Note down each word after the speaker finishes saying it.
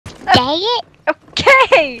say it?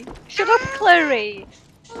 Okay! Shut up, Clarice.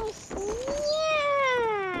 Yeah.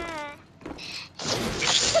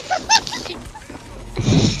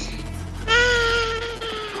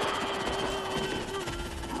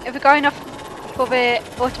 If we're going off for the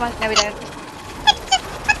automatic, no we don't.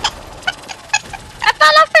 I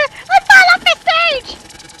fell off it! I fell off the stage!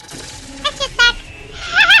 That's just back.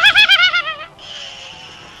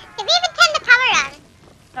 Did we even turn the power on?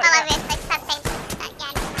 Not Well, yet. obviously something. Not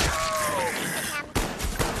yet.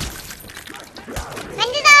 When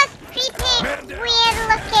do those creepy, weird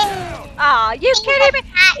looking... Ah, you kidding me?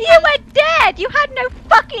 You were dead! You had no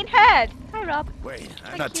fucking head! Hi, Rob. Wait, I'm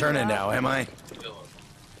Thank not you, turning Rob. now, am I?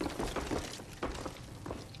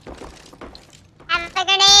 Have a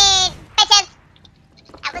grenade, bitches!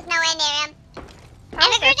 That was nowhere near him. Have a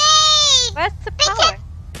Okay. grenade! Where's the Bitches! power?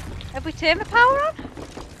 Have we turned the power on? Yeah!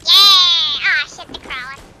 Ah, shit, the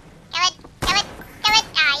crawler. Kill it, kill it, kill it.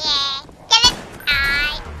 Ah, yeah. Kill it.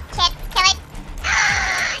 Ah, shit, kill it.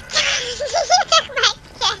 My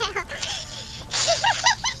kill.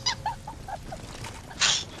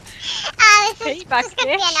 Oh, this is Payback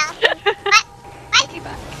gonna be dish. an awesome. What? What?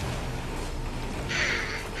 Payback.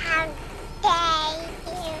 How dare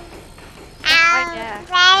you? How dare.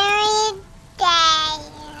 very dare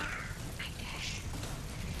you?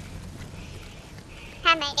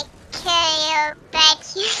 I'm gonna kill you, bitch.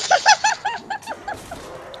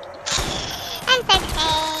 I'm so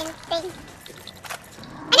crazy. I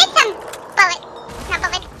need some bullets. No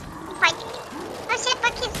bullets. Points. Oh shit,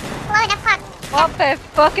 what keeps blowing up? What the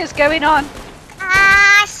fuck is going on?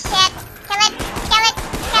 Ah, shit. Kill it, kill it,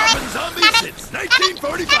 kill it. Zombie Stop it, since stop it,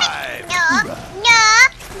 1945. No, no, no,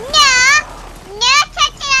 no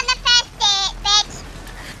touching on the first date, bitch.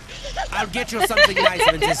 I'll get you something nice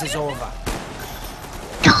when this is over.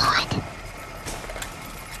 God.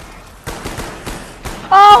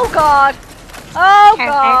 Oh god! Oh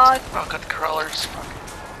god! Oh, got the crawlers. Fuck.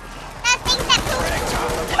 Those things that poop.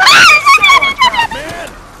 Man!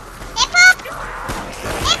 They poop.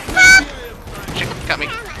 They poop. Shit, got me.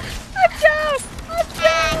 I'm down! I'm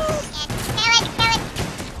down! Shit. Kill it, kill it,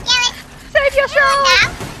 kill it. Save yourself!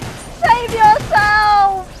 Now. Save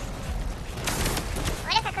yourselves!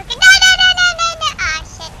 What if I cook it? No, no, no, no, no, no. Ah,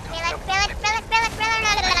 shit. Reel it, reel it, reel it, reel it, reel it,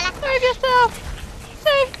 reel it. Save yourself!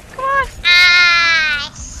 Save! Come on!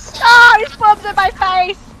 Ah, shit. Oh, he's bombs in my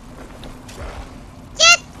face!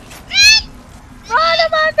 Just run. Run,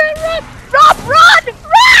 Amanda, run! Rob, run!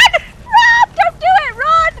 Run! Rob, don't do it!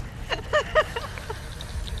 Run!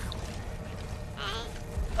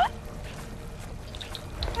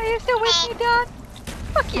 Are you still with me, Dad?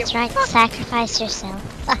 Fuck you. That's right, Fuck. sacrifice yourself.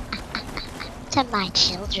 To my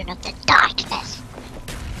children of the darkness.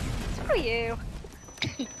 Screw you.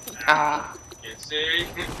 Ah. It's okay.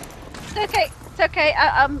 It's okay.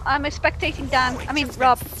 I'm a spectating Dan. I mean,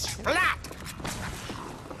 Rob.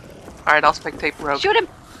 Alright, I'll spectate Rogue. Shoot him!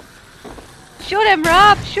 Shoot him,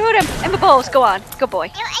 Rob! Shoot him! In the balls, go on. Good boy. Are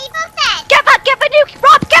you both dead? Get the nuke!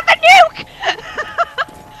 Rob, get the nuke!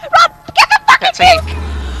 Rob, get the fucking That's nuke!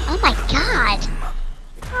 Oh my god.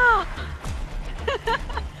 Oh.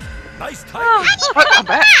 Nice tight. Oh. What? I'm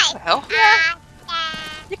back. What the hell? Yeah.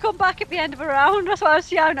 You come back at the end of a round, that's why I was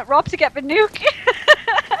shouting at Rob to get the nuke.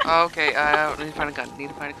 Okay, need to find a gun. Need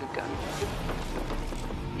to find a good gun.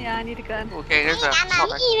 Yeah, I need a gun. Okay, there's a Can assault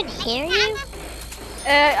I rifle. even hear you?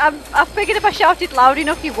 I figured if I shouted loud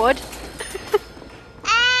enough, you would.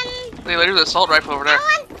 Hey, there's an assault rifle over I there.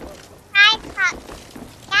 want surprise box.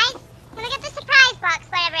 Guys, can we get the surprise box,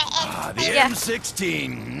 whatever it is? Ah, the Yeah.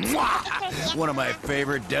 M16. Mwah! One of my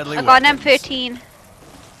favorite deadly I got an weapons. M13.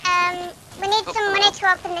 We need some money to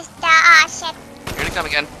open this door. Ah, shit. Here they come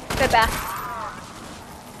again. Good back.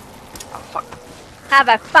 Oh, fuck. Have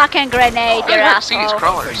a fucking grenade, you I never see these asshole.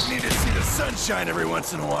 crawlers. I need to see the sunshine every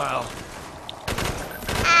once in a while.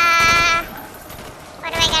 Where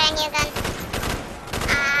do I get a new gun?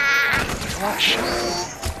 Oh, shit.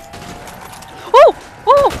 Oh!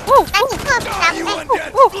 Oh! Oh! Let's cook Ah, you something.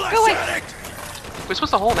 undead oh, flesh go away. addict! We're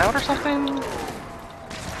supposed to hold out or something?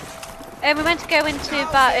 We meant to go into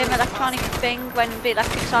that electronic thing when the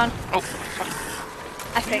electric's on, Oh, fuck.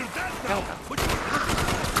 I think. No.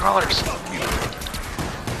 Crawlers.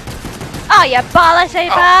 Oh, you baller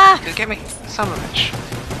saver! Oh, you get me. Son of a bitch.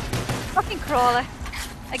 Fucking crawler.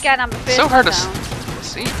 Again, I'm the first So hard one to down.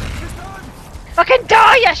 see. Fucking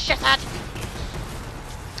die, you shithead!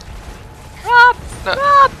 Rob! No.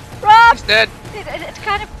 Rob! Rob! He's dead. It's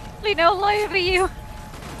kind of, all over you.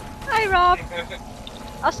 Hi, Rob.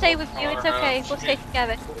 I'll stay with you, it's okay. We'll stay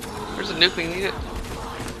together. There's a nuke, we need it.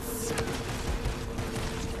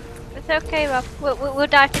 It's okay, Rob. We'll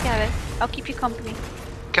die together. I'll keep you company.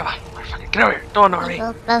 Come on, motherfucker, get over here. Don't ignore We me.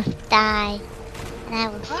 will both die. And I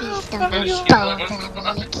will feast on your bones and I will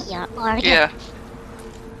lick your organs. Yeah.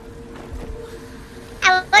 I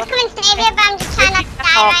would come and save you, but I'm just trying not to die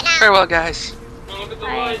right now. Farewell, guys.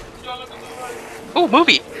 Hi. Oh,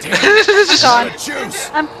 movie. Gone. Juice.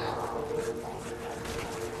 I'm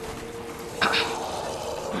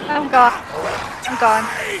gone. I'm gone.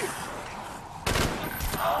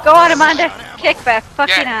 Go on, Amanda. Kick their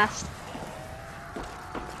fucking Yeah. ass.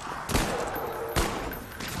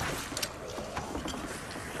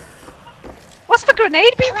 What's the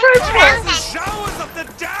grenade being thrown Around for? it. Showers of the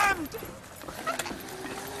damned.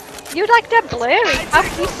 You like that blurry. How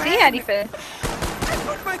can you see anything?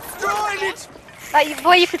 Put my straw in it. Like,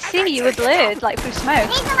 where you could see, you were blurred, like through smoke.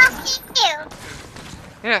 These are lost you.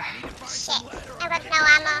 Yeah. Shit. I got no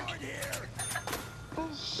ammo.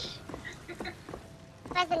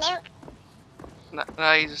 Where's the nuke?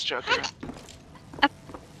 No, he's just joking.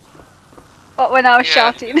 What, when I was Yeah.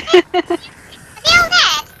 shouting? Are they all dead?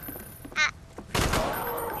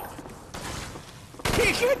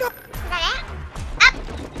 Is that it? Up!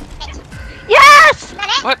 Bitch. Yes! Is that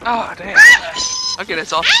it? What? Oh, damn. Okay,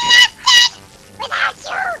 that's all. I'm not dead! Without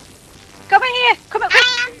you! Come in here! Come in, quick! I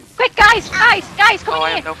am... Quick, guys! Guys, come Oh, I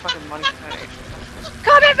in have here! no fucking money. Hey,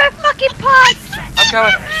 Come in the fucking pod! I'm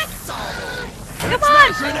coming. Come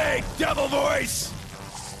on! Grenade, devil voice.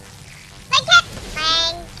 Link it!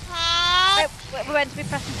 Link it! We're meant to be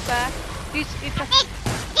pressing square. You to be pressing...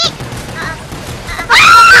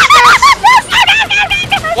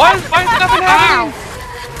 Why is nothing happening?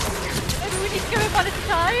 Maybe we need to go in one at a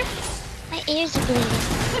time? My ears are bleeding.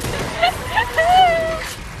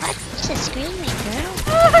 What's the screaming, girl? I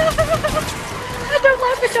don't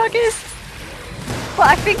like the doggies. But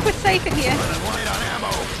I think we're safe in here. Light on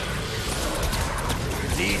ammo.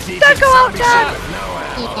 Easy Don't go out, Dad!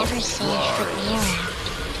 You never say it for me around.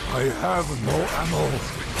 I have no ammo. I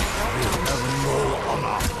have no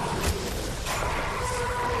honor.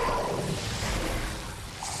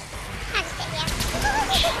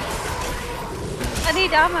 I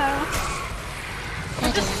need ammo.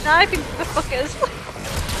 I'm just sniping the fuckers.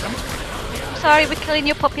 I'm sorry, we're killing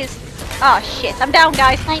your puppies. Oh shit, I'm down,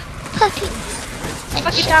 guys. My puppy.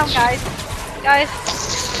 Fucking down, guys. Guys,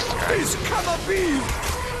 Guys, come on, be.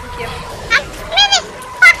 thank you. How many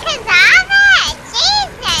fuckers are there?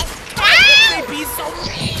 Jesus Christ! They be so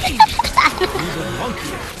mean. Even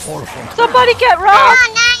monkey or from Somebody get Rob!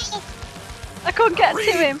 Oh, nice! I couldn't get to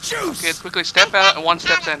him. juice. Okay, quickly step out and one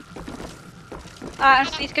steps in. Alright, I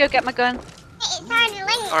just need to go get my gun. It's already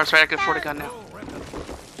linked. Oh, that's right, I can afford a gun now.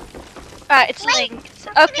 Alright, it's linked.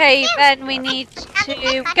 Okay, then we need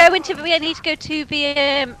to go into. We need to go to the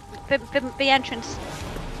entrance.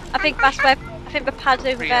 I think that's where. I think the pads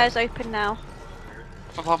over there is open now.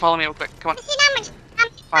 Follow me real quick. Come on. You see how much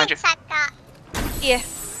Behind you. points I've got? Here,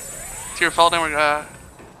 So you're fall down. We're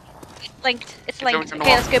linked. It's It's over linked. to the Okay,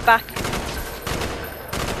 wall. let's go back.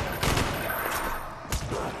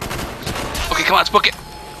 Okay, come on, let's book it.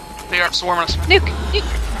 They aren't swarming us. Nuke!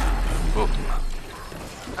 Ooh.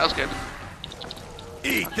 That was good.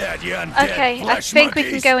 Eat that, you undead Okay, I flesh think we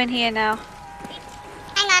can monkeys. go in here now.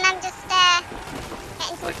 Hang on, I'm just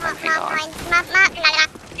getting some Hang on. points.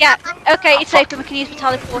 Yeah, okay, it's open. We can use the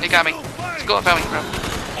teleport. They got me. Let's go and found me, bro.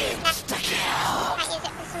 Can't use it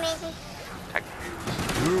for some reason.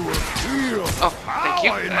 You will feel Oh, thank you.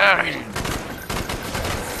 power in my Alright. veins.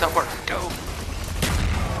 Teleport. Go.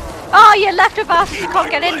 Oh, you left of us. You can't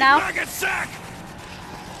get in now. Maggot sack.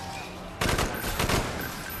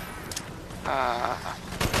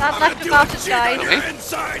 That left of us died. Okay. Your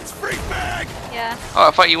insides, freak bag. Yeah. Oh,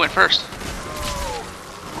 I thought you went first.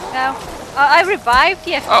 No. I revived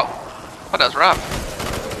you. Oh. Oh, that was Rob.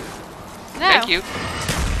 No. Thank you.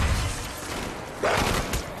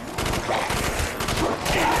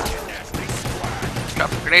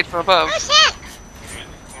 Drop a grenade from above. Oh shit!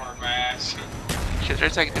 Shit,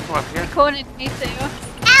 there's like from up here. Cornered me too. Help!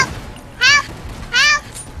 Help! Help!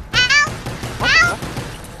 Help! Help!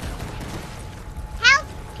 Help!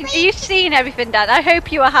 Are you seeing everything, Dad? I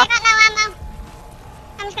hope you are I happy. got no ammo.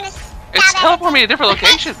 I'm just gonna It's stab teleporting me to different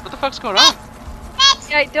locations. What the fuck's going on? Bitch!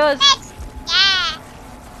 Yeah, it does. Bitch! Yeah!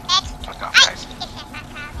 Bitch! Fuck off, guys. Get the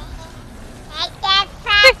fuck out of here!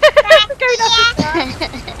 Take the fuck Going off the here!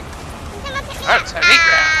 Someone put me Alright, so I hate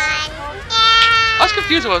rats. on. I was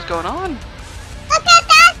confused what was going on. Look at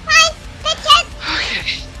those points, bitches!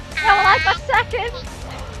 Okay. No, like a second.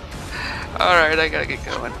 Alright, I gotta get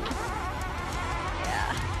going.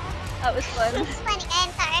 Yeah. That was fun. This is funny,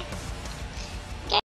 I'm sorry.